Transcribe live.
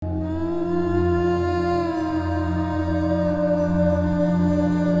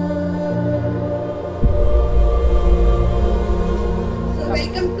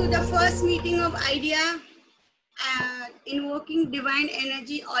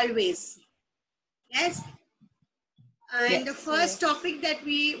always. Yes. And the first topic that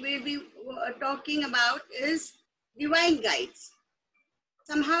we will be talking about is divine guides.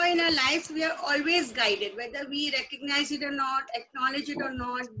 Somehow in our lives, we are always guided, whether we recognize it or not, acknowledge it or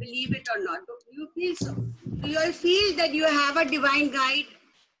not, believe it or not. Do you feel so? Do you all feel that you have a divine guide,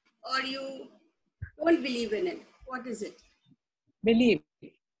 or you don't believe in it? What is it? Believe.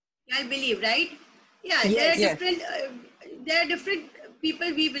 I believe, right? Yeah, Yes, there are different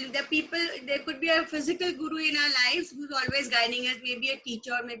people we believe. There could be a physical guru in our lives who's always guiding us, maybe a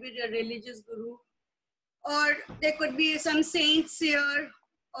teacher, maybe a religious guru, or there could be some saints here,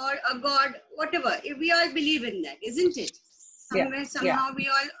 or a god, whatever. If we all believe in that, isn't it? Somewhere, somehow we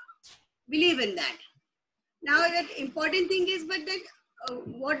all believe in that. Now, that important thing is, but that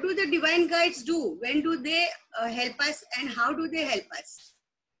what do the divine guides do? When do they help us, and how do they help us?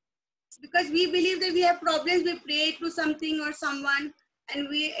 Because we believe that we have problems, we pray to something or someone, and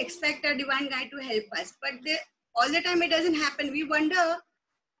we expect a divine guide to help us. But all the time it doesn't happen. We wonder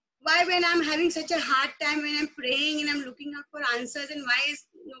why, when I'm having such a hard time, when I'm praying and I'm looking out for answers, and why is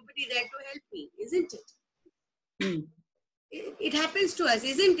nobody there to help me, isn't it? It happens to us,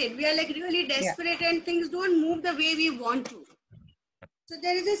 isn't it? We are like really desperate and things don't move the way we want to. So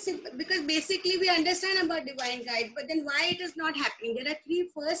there is because basically we understand about divine guide, but then why it is not happening? There are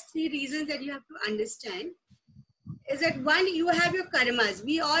first three reasons that you have to understand. Is that one, you have your karmas.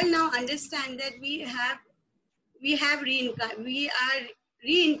 We all now understand that we are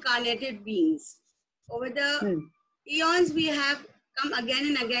reincarnated beings. Over the eons, we have come again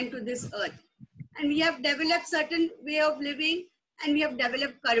and again to this earth. And we have developed certain way of living, and we have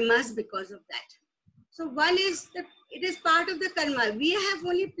developed karmas because of that. So one is that it is part of the karma. We have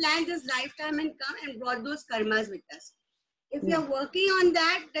only planned this lifetime and come and brought those karmas with us. If you are working on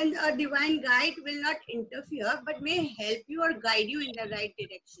that, then a divine guide will not interfere, but may help you or guide you in the right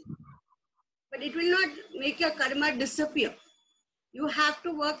direction. But it will not make your karma disappear. You have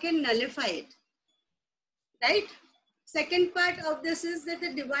to work and nullify it. Right? Second part of this is that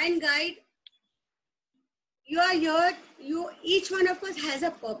the divine guide, you are here, each one of us has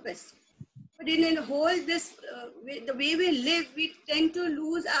a purpose. But in the whole, the way we live, we tend to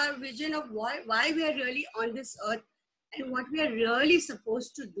lose our vision of why we are really on this earth and what we are really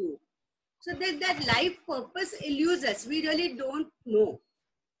supposed to do. So that life purpose eludes us. We really don't know.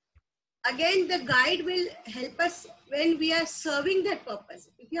 Again, the guide will help us when we are serving that purpose.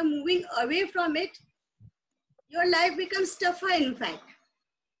 If you are moving away from it, your life becomes tougher, in fact.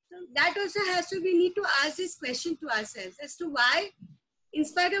 So that also we need to ask this question to ourselves as to why, in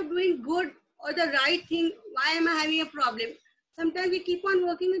spite of doing good or the right thing, why am I having a problem? Sometimes we keep on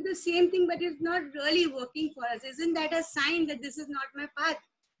working with the same thing, but it's not really working for us. Isn't that a sign that this is not my path?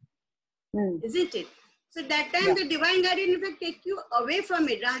 Isn't it? So that time the divine guide in fact take you away from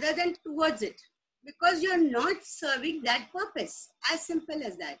it rather than towards it, because you're not serving that purpose. As simple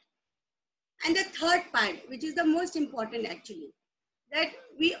as that. And the third part, which is the most important actually, that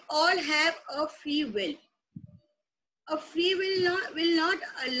we all have a free will. A free will will not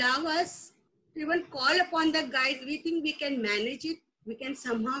allow us to even call upon the guides. We think we can manage it, we can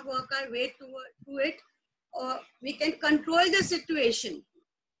somehow work our way through it, or we can control the situation.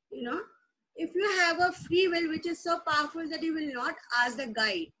 You know, if you have a free will which is so powerful that you will not ask the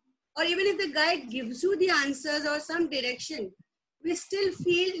guide, or even if the guide gives you the answers or some direction, we still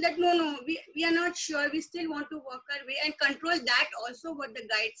feel that no, we are not sure, we still want to work our way and control that also what the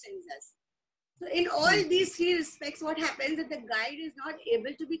guide sends us. So in all these three respects, what happens is that the guide is not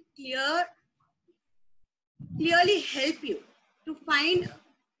able to be clearly help you to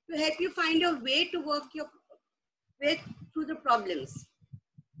help you find a way to work your way through the problems.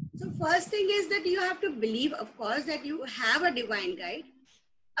 So first thing is that you have to believe, of course, that you have a divine guide.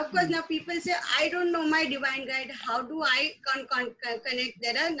 Of course, now people say, I don't know my divine guide. How do I connect?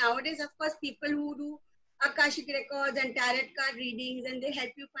 There are nowadays, of course, people who do Akashic records and tarot card readings, and they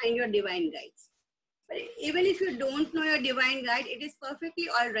help you find your divine guides. But even if you don't know your divine guide, it is perfectly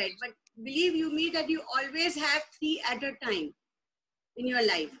all right. But believe you me that you always have three at a time in your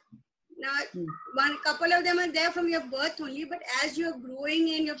life. Now, one couple of them are there from your birth only, but as you're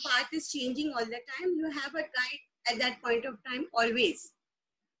growing and your path is changing all the time, you have a guide at that point of time always.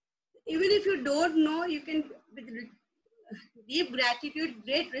 Even if you don't know, you can, with deep gratitude,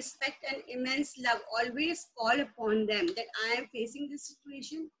 great respect and immense love, always call upon them that I am facing this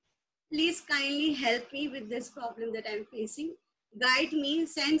situation. Please kindly help me with this problem that I'm facing. Guide me,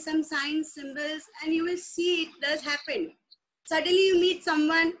 send some signs, symbols, and you will see it does happen. Suddenly you meet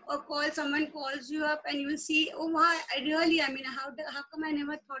someone or someone calls you up and you will see, oh, wow, how come I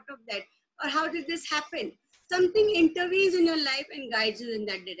never thought of that? Or how did this happen? something intervenes in your life and guides you in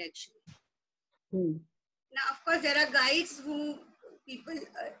that direction. Now, of course, there are guides who people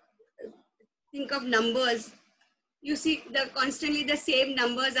think of numbers. You see constantly the same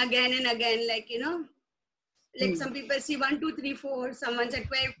numbers again and again, like, like some people see 1, 2, 3, 4, someone's at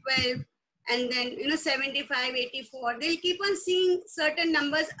 12, 12, and then, 75, 84. They'll keep on seeing certain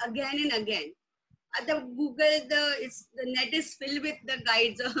numbers again and again. The Google, the net is filled with the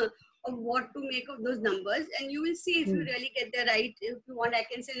guides of what to make of those numbers, and you will see if you really get the right. If you want, I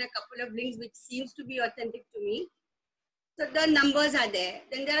can send a couple of links which seems to be authentic to me. So the numbers are there.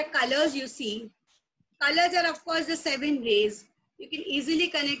 Then there are colors you see. Colors are, of course, the 7 rays. You can easily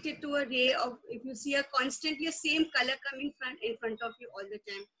connect it to a ray of, if you see a constantly same color coming in front of you all the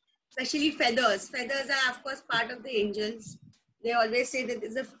time. Especially feathers. Feathers are, of course, part of the angels. They always say that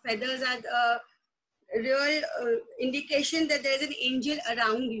the feathers are the real indication that there is an angel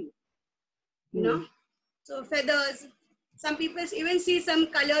around you. So feathers. Some people even see some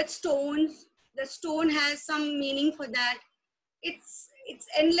colored stones. The stone has some meaning for that. It's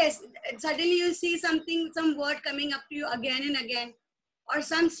endless. Suddenly you see some word coming up to you again and again, or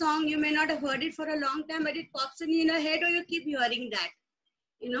some song you may not have heard it for a long time, but it pops in your head, or you keep hearing that,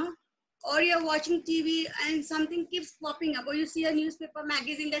 or you're watching TV and something keeps popping up, or you see a newspaper,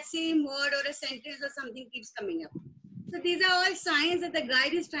 magazine, that same word or a sentence or something keeps coming up. So these are all signs that the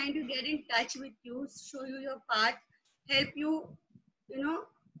guide is trying to get in touch with you, show you your path, help you,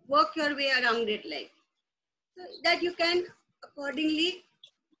 work your way around it, like, so that you can accordingly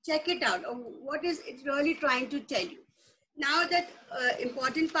check it out, or what is it really trying to tell you. Now that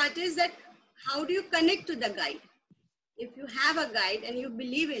important part is that how do you connect to the guide? If you have a guide and you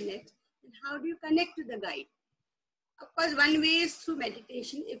believe in it, then how do you connect to the guide? Of course, one way is through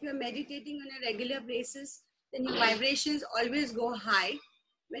meditation. If you're meditating on a regular basis, then your vibrations always go high.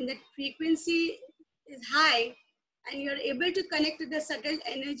 When the frequency is high and you're able to connect to the subtle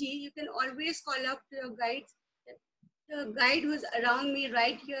energy, you can always call out to your guides. The guide who's around me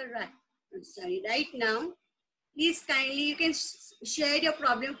right here, right now, please kindly, you can share your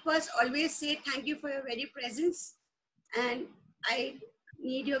problem first. Always say thank you for your very presence, and I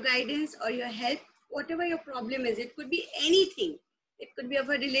need your guidance or your help. Whatever your problem is, it could be anything. It could be of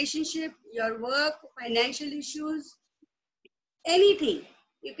a relationship, your work, financial issues, anything.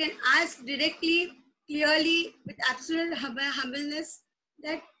 You can ask directly, clearly, with absolute humbleness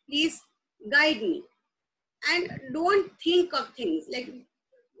that please guide me. And don't think of things. Like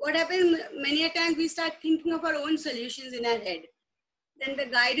what happens many a times, we start thinking of our own solutions in our head. Then the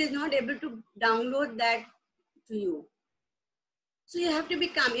guide is not able to download that to you. So you have to be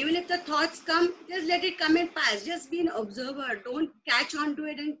calm. Even if the thoughts come, just let it come and pass. Just be an observer. Don't catch on to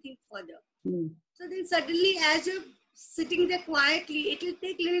it and think further. So then suddenly, as you're sitting there quietly, it will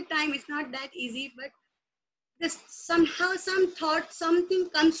take a little time. It's not that easy, but somehow some thought, something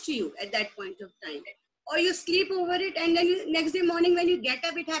comes to you at that point of time. Or you sleep over it, and then next day morning when you get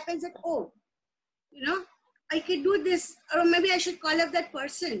up, it happens that, oh, I could do this, or maybe I should call up that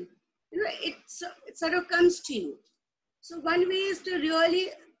person. It sort of comes to you. So one way is to really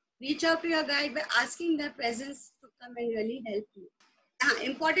reach out to your guide by asking their presence to come and really help you.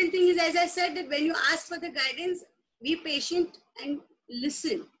 Important thing is, as I said, that when you ask for the guidance, be patient and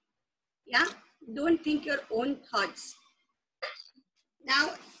listen. Yeah, don't think your own thoughts.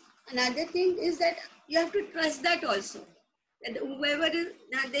 Now, another thing is that you have to trust that also. That whoever is,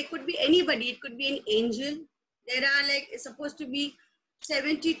 now they could be anybody. It could be an angel. There are it's supposed to be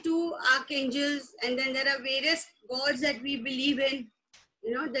 72 archangels, and then there are various gods that we believe in,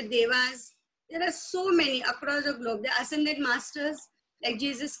 the devas. There are so many across the globe. The ascended masters like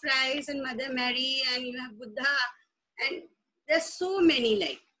Jesus Christ and Mother Mary, and you have Buddha, and there's so many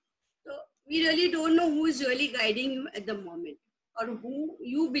So we really don't know who is really guiding you at the moment, or who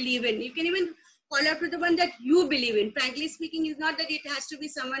you believe in. You can even call out to the one that you believe in. Frankly speaking, it's not that it has to be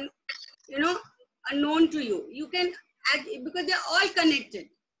someone, unknown to you. You can add, because they're all connected.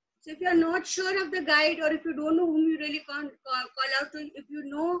 So if you're not sure of the guide, or if you don't know whom you really can't call out to, if you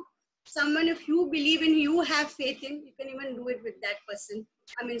know someone, if you believe in, you have faith in, you can even do it with that person.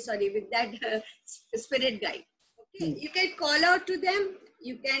 With that spirit guide. Okay, you can call out to them.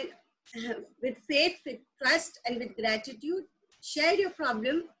 You can, with faith, with trust, and with gratitude, share your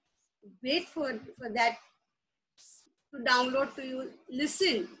problem. Wait for that to download to you.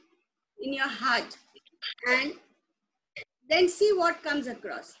 Listen in your heart, and then see what comes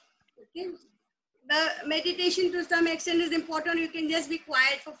across. Okay. The meditation to some extent is important. You can just be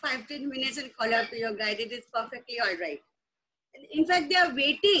quiet for 5-10 minutes and call out to your guide. It is perfectly all right. In fact, they are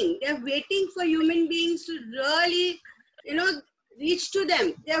waiting. They are waiting for human beings to really, reach to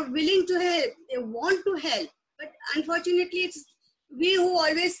them. They are willing to help. They want to help. But unfortunately, it's we who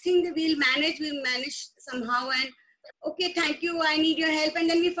always think that we'll manage somehow, and okay, thank you, I need your help, and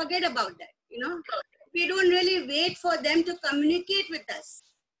then we forget about that, we don't really wait for them to communicate with us,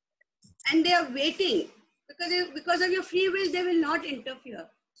 and they are waiting because of your free will, they will not interfere.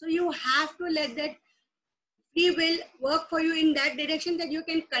 So you have to let that free will work for you in that direction, that you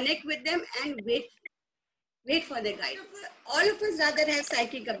can connect with them and wait for the guide. All of us rather have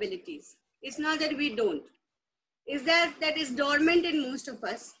psychic abilities. It's not that we don't. Is that is dormant in most of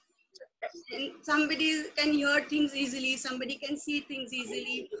us. And somebody can hear things easily, somebody can see things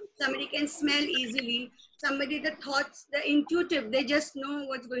easily, somebody can smell easily, somebody the thoughts, the intuitive, they just know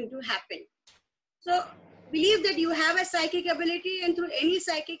what's going to happen. So believe that you have a psychic ability, and through any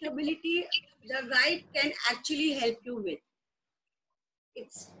psychic ability, the guide can actually help you with.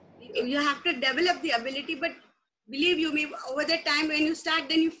 You have to develop the ability, but believe you me, over the time when you start,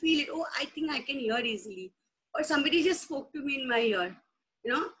 then you feel it. Oh, I think I can hear easily. Or somebody just spoke to me in my ear.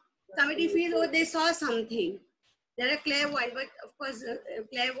 Somebody feels, oh, they saw something. They're a clairvoyant, but of course,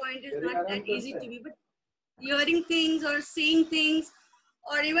 clairvoyant is not that easy to be. But hearing things or seeing things,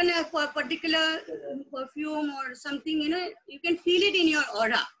 or even a particular perfume or something, you can feel it in your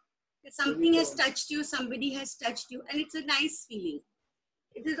aura. Something has touched you, somebody has touched you, and it's a nice feeling.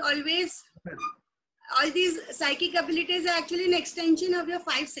 It is always, all these psychic abilities are actually an extension of your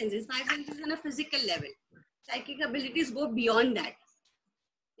five senses. Five senses on a physical level. Psychic abilities go beyond that.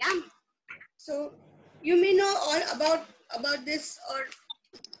 Yeah. So you may know all about this, or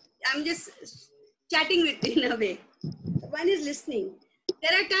I'm just chatting with you in a way. One is listening.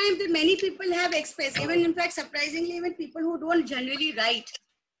 There are times that many people have expressed, even in fact, surprisingly, even people who don't generally write,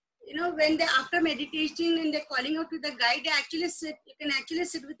 when they after meditation and they're calling out to the guide, they actually sit. You can actually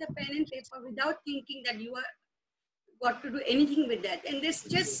sit with a pen and paper without thinking that you are got to do anything with that, and they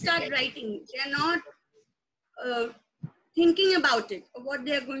just start writing. They are not thinking about it or what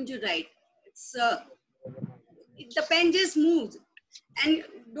they are going to write. It's the pen just moves, and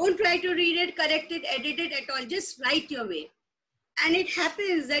don't try to read it, correct it, edit it at all. Just write your way. And it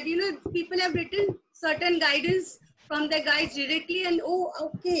happens that, people have written certain guidance from the guides directly, and oh,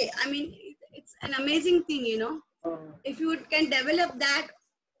 okay. I mean, it's an amazing thing, If you can develop that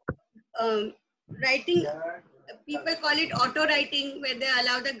writing, people call it auto writing, where they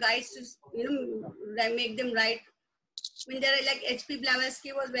allow the guides to, make them write. When there are like H.P.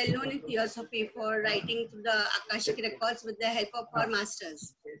 Blavatsky was well known in theosophy for writing through the Akashic records with the help of our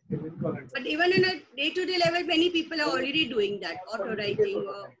masters. But even in a day-to-day level, many people are already doing that, auto writing,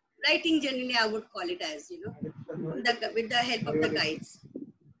 or writing generally, I would call it as, with the help of the guides.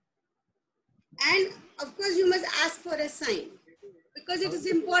 And of course, you must ask for a sign, because it is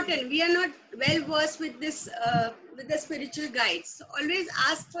important. We are not well versed with this, with the spiritual guides. So always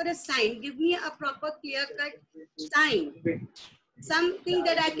ask for a sign. Give me a proper, clear-cut sign, something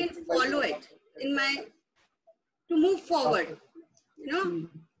that I can follow it to move forward,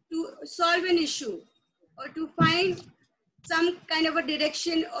 to solve an issue, or to find some kind of a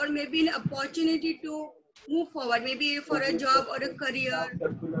direction, or maybe an opportunity to move forward, maybe for a job or a career,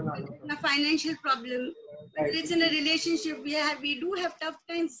 a financial problem. Whether it's in a relationship, we do have tough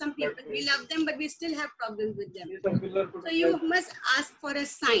times. Some people, we love them, but we still have problems with them. So you must ask for a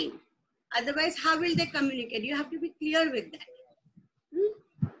sign. Otherwise, how will they communicate? You have to be clear with that.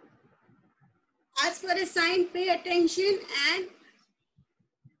 Ask for a sign, pay attention, and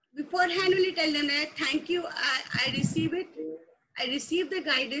beforehand only tell them that thank you, I receive it. I receive the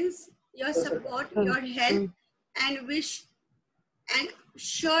guidance, your support, your help, and wish, and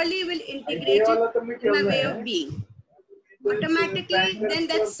surely will integrate it in my way of being. Automatically, then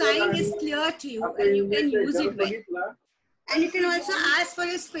that sign is clear to you, and you can use it well. And you can also ask for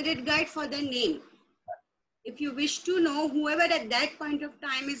your spirit guide for the name. If you wish to know whoever at that point of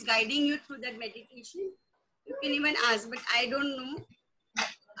time is guiding you through that meditation, you can even ask, but I don't know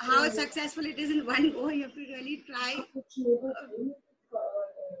how successful it is in one go. You have to really try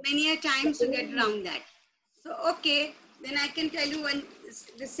many a times to get around that. So, okay, then I can tell you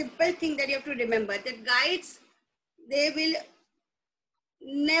the simple thing that you have to remember, that guides, they will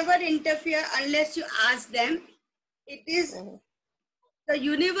never interfere unless you ask them. It is the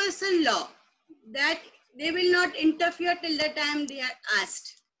universal law that they will not interfere till the time they are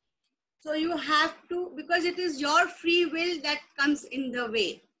asked. So you have to, because it is your free will that comes in the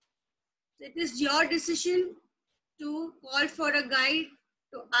way. So it is your decision to call for a guide,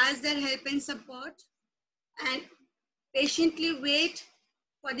 to ask their help and support, and patiently wait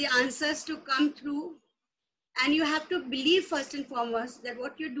for the answers to come through. And you have to believe first and foremost that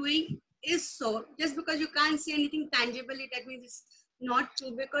what you're doing is so. Just because you can't see anything tangible, that means it's not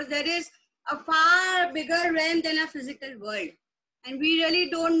true, because there is a far bigger realm than a physical world. And we really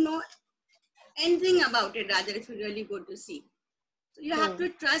don't know anything about it, rather, if you really go to see. So you have to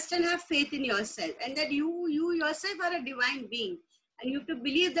trust and have faith in yourself, and that you yourself are a divine being. And you have to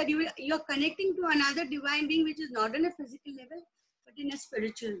believe that you're connecting to another divine being, which is not on a physical level, but in a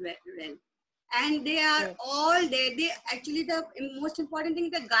spiritual realm. And they are all there. They actually, the most important thing,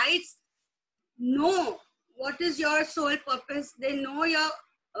 the guides know what is your soul purpose. They know your,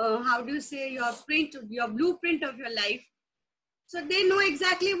 how do you say, your print, your blueprint of your life. So they know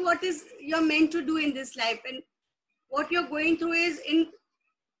exactly what is you're meant to do in this life, and what you're going through is in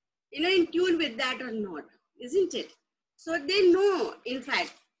tune with that or not, isn't it? So they know, in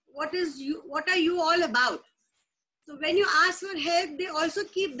fact, what are you all about. So when you ask for help, they also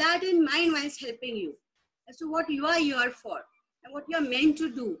keep that in mind whilst helping you as to what you are here for and what you're meant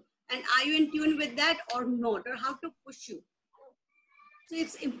to do. And are you in tune with that or not, or how to push you? So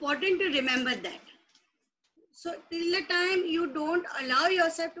it's important to remember that. So till the time you don't allow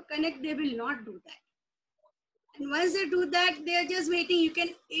yourself to connect, they will not do that. And once they do that, they are just waiting.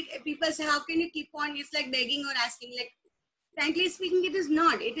 People say, how can you keep on? It's like begging or asking. Like, frankly speaking, it is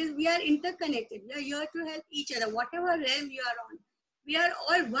not. It is, we are interconnected. We are here to help each other. Whatever realm you are on, we are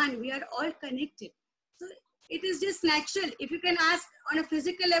all one. We are all connected. So it is just natural. If you can ask on a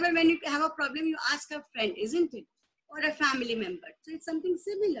physical level, when you have a problem, you ask a friend, isn't it? Or a family member. So it's something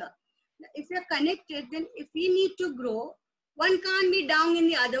similar. If you're connected, then if we need to grow, one can't be down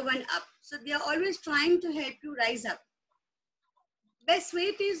and the other one up. So they are always trying to help you rise up. Best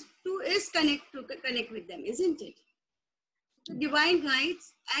way is to connect with them, isn't it? The divine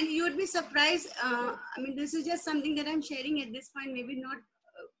guides, and you would be surprised. I mean, this is just something that I'm sharing at this point, maybe not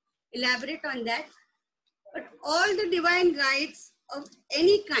elaborate on that. But all the divine guides of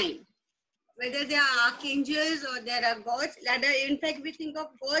any kind, whether they are archangels or there are gods, in fact, we think of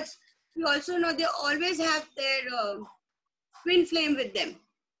gods, we also know they always have their twin flame with them.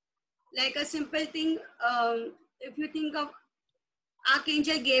 Like a simple thing, if you think of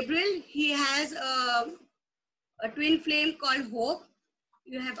Archangel Gabriel, he has a twin flame called hope.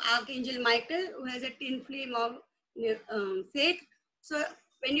 You have Archangel Michael, who has a twin flame of faith. So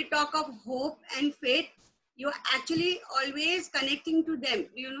when you talk of hope and faith, you're actually always connecting to them.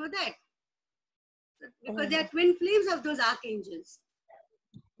 Do you know that? Because they are twin flames of those archangels.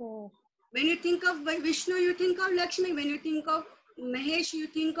 When you think of Vishnu, you think of Lakshmi. When you think of Mahesh, you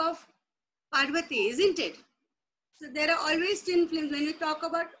think of Parvati, isn't it? So there are always twin flames. When you talk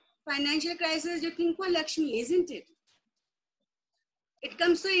about financial crisis, you think for Lakshmi, isn't it? It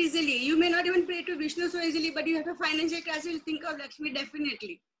comes so easily. You may not even pray to Vishnu so easily, but you have a financial crisis, you think of Lakshmi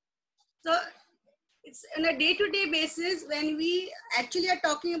definitely. So it's on a day-to-day basis when we actually are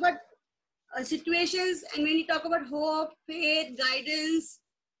talking about situations, and when you talk about hope, faith, guidance,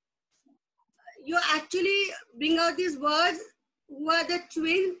 you actually bring out these words who are the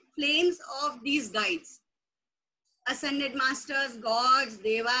twin flames of these guides. Ascended masters, gods,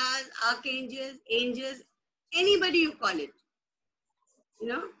 devas, archangels, angels, anybody you call it. You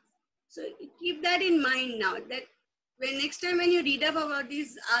know? So keep that in mind now, that when next time when you read up about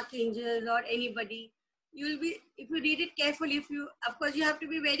these archangels or anybody, you'll be, if you read it carefully, of course you have to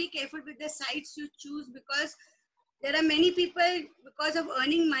be very careful with the sites you choose, because there are many people, because of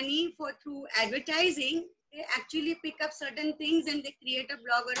earning money through advertising, they actually pick up certain things and they create a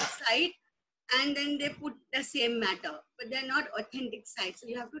blog or a site, and then they put the same matter, but they're not authentic sites. So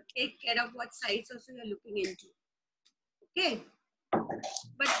you have to take care of what sites also you're looking into. Okay.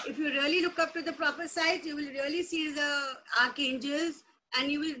 But if you really look up to the proper sites, you will really see the archangels,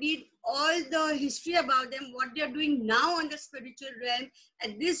 and you will read all the history about them, what they're doing now on the spiritual realm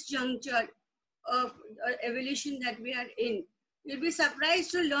at this juncture of evolution that we are in. You'll be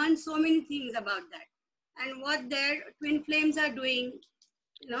surprised to learn so many things about that and what their twin flames are doing,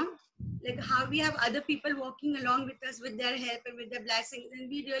 you know, like how we have other people walking along with us with their help and with their blessings, and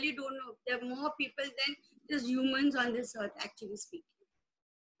we really don't know. There are more people than just humans on this earth, actually speaking.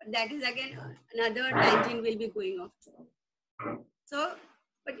 But that is again another tangent we'll be going off to. So,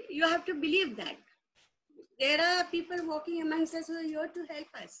 but you have to believe that there are people walking amongst us who are here to help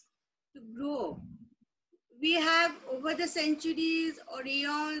us to grow. We have, over the centuries or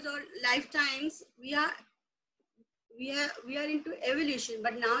eons or lifetimes, we are into evolution,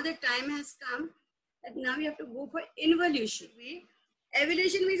 but now the time has come that now we have to go for involution.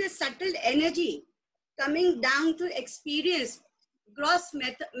 Evolution means a subtle energy coming down to experience gross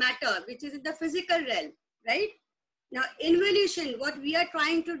matter, which is in the physical realm, right? Now, involution, what we are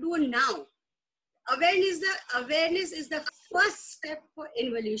trying to do now, awareness is the first step for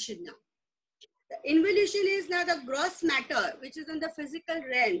involution now. The involution is now the gross matter, which is in the physical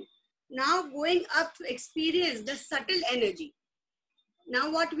realm. now going up to experience the subtle energy.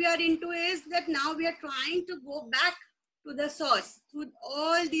 Now what we are into is that now we are trying to go back to the source through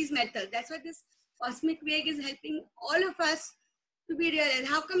all these methods. That's what this cosmic wave is helping all of us to be realized.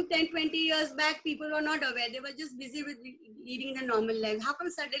 How come 10, 20 years back people were not aware? They were just busy with leading the normal life. How come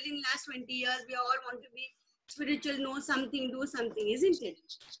suddenly in the last 20 years we all want to be spiritual, know something, do something, isn't it?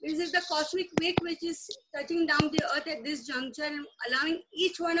 This is the cosmic wave which is touching down the earth at this juncture and allowing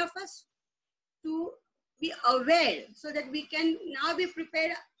each one of us to be aware so that we can now be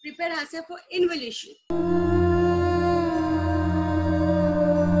prepare ourselves for involution.